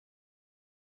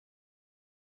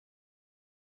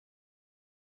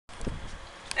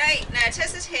Okay, now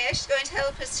Tessa's here. She's going to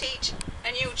help us teach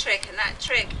a new trick, and that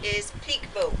trick is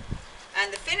Peekaboo.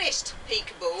 And the finished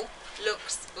Peekaboo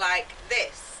looks like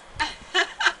this.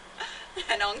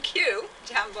 And on cue,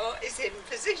 Jambo is in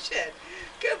position.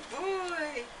 Good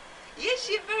boy. Yes,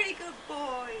 you're a very good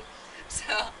boy.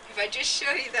 So, if I just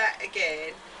show you that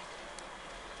again.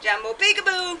 Jambo,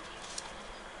 Peekaboo.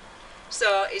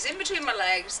 So, he's in between my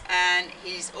legs and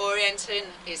he's orienting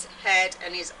his head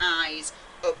and his eyes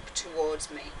up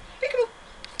towards me. Peekaboo.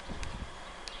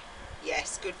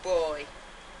 Yes, good boy.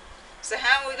 So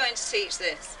how are we going to teach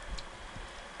this?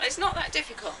 Well, it's not that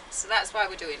difficult, so that's why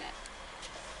we're doing it.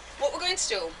 What we're going to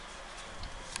do,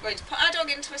 we're going to put our dog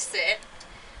into a sit,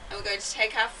 and we're going to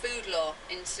take our food law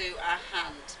into our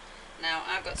hand. Now,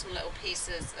 I've got some little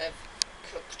pieces of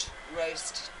cooked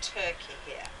roast turkey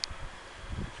here.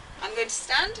 I'm going to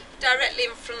stand directly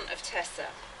in front of Tessa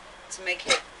to make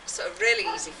it sort of really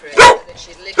easy for her, so that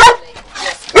she's literally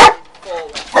just coming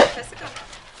forward. Tessa, come.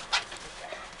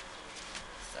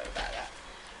 Sorry about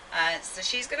that. So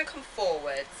she's going to come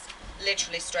forwards,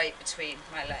 literally straight between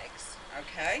my legs.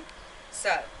 Okay?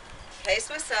 So, place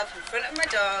myself in front of my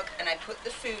dog and I put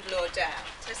the food law down.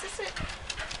 Tessa, sit.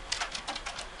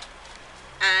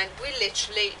 And we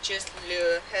literally just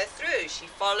lure her through. She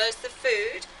follows the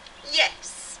food.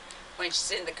 Yes. When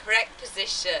she's in the correct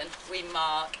position, we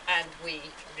mark and we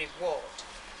reward.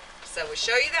 So we'll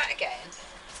show you that again.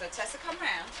 So Tessa, come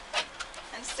round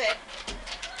and sit.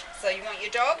 So you want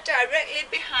your dog directly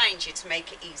behind you to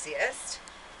make it easiest.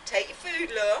 Take your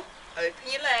food law,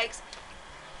 open your legs,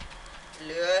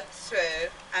 lure through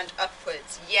and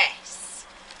upwards. Yes.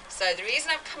 So the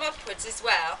reason I've come upwards as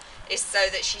well is so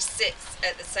that she sits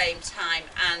at the same time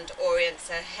and orients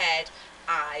her head,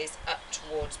 eyes up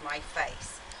towards my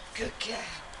face. Good girl.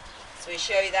 So we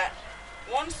show you that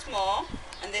once more,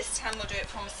 and this time we'll do it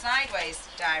from a sideways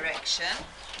direction.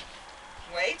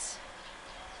 Wait.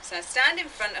 So I stand in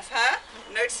front of her.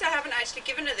 Notice I haven't actually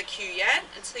given her the cue yet.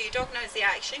 Until your dog knows the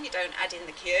action, you don't add in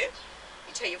the cue.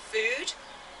 You take your food.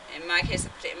 In my case, I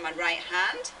put it in my right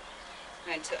hand.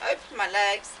 I'm going to open my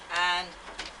legs and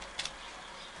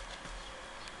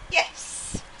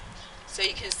yes. So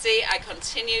you can see I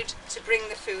continued to bring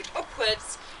the food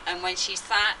upwards, and when she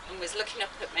sat and was looking up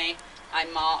at me, I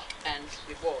mark and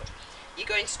reward. You're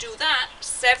going to do that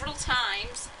several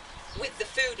times with the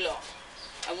food law.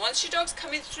 And once your dog's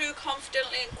coming through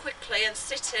confidently and quickly and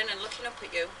sitting and looking up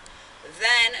at you,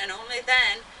 then and only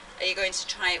then are you going to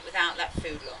try it without that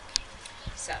food law.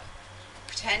 So,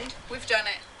 pretend we've done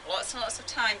it lots and lots of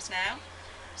times now.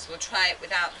 So we'll try it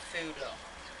without the food law.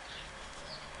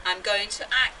 I'm going to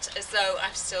act as though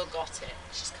I've still got it.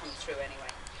 She's come through anyway.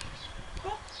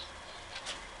 Cool.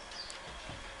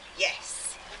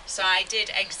 Yes. So I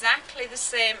did exactly the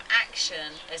same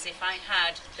action as if I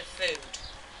had the food.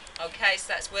 Okay,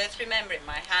 so that's worth remembering.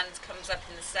 My hand comes up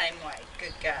in the same way.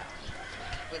 Good girl.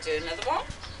 We'll do another one.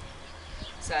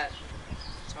 So,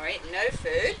 sorry, no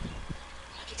food.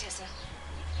 Okay, Tessa.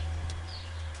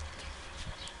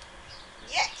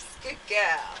 Yes, good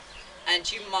girl.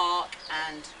 And you mark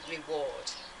and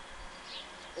reward.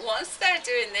 Once they're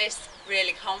doing this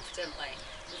really confidently,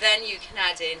 then you can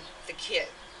add in the cue.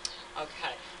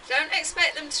 Okay, don't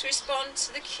expect them to respond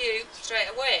to the cue straight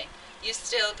away. You're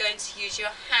still going to use your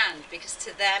hand, because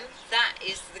to them that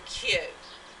is the cue.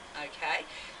 Okay,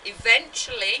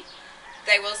 eventually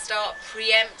they will start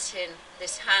preempting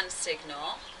this hand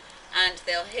signal and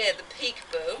they'll hear the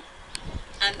peekaboo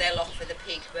and they'll offer the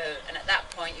peekaboo, and at that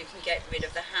point you can get rid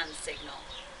of the hand signal.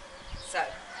 So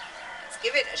let's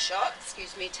give it a shot.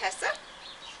 Excuse me, Tessa.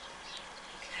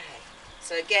 Okay,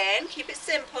 so again, keep it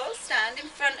simple. Stand in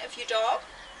front of your dog.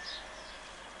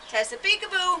 Tessa,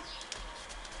 peekaboo.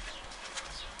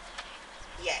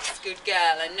 Yes, good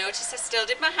girl. And notice I still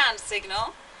did my hand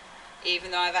signal,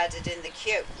 even though I've added in the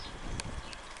cue.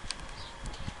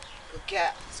 Good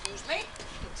girl. Excuse me.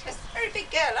 Tessa, very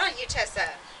big girl, aren't you, Tessa?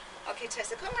 Okay,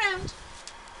 Tessa, come round.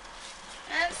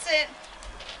 And sit.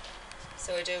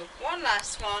 So we do one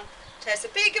last one. Tessa,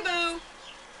 peekaboo.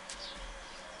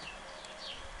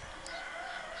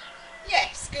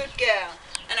 Yes, good girl.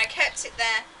 And I kept it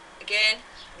there, again,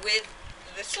 with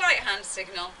the slight hand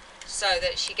signal, so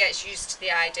that she gets used to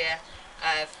the idea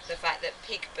of the fact that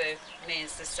peekaboo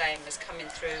means the same as coming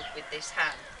through with this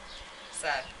hand. So,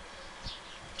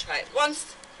 try it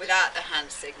once without the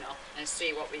hand signal and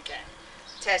see what we get.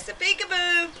 Tessa,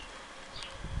 peekaboo.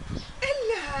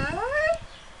 Hello.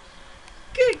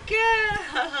 Good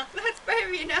girl. That's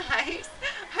very nice.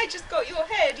 I just got your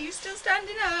head. Are you still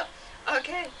standing up?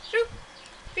 Okay, through.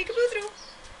 Peekaboo through.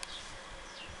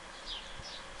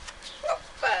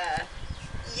 Hoppa.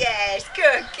 Yes,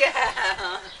 good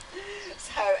girl.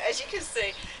 as you can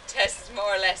see, Tess has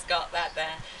more or less got that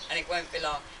there, and it won't be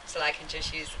long till I can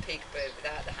just use the peekaboo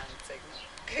without the hand signal.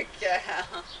 Good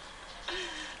girl.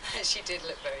 And she did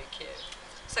look very cute.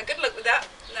 So good luck with that.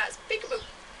 And that's Peekaboo.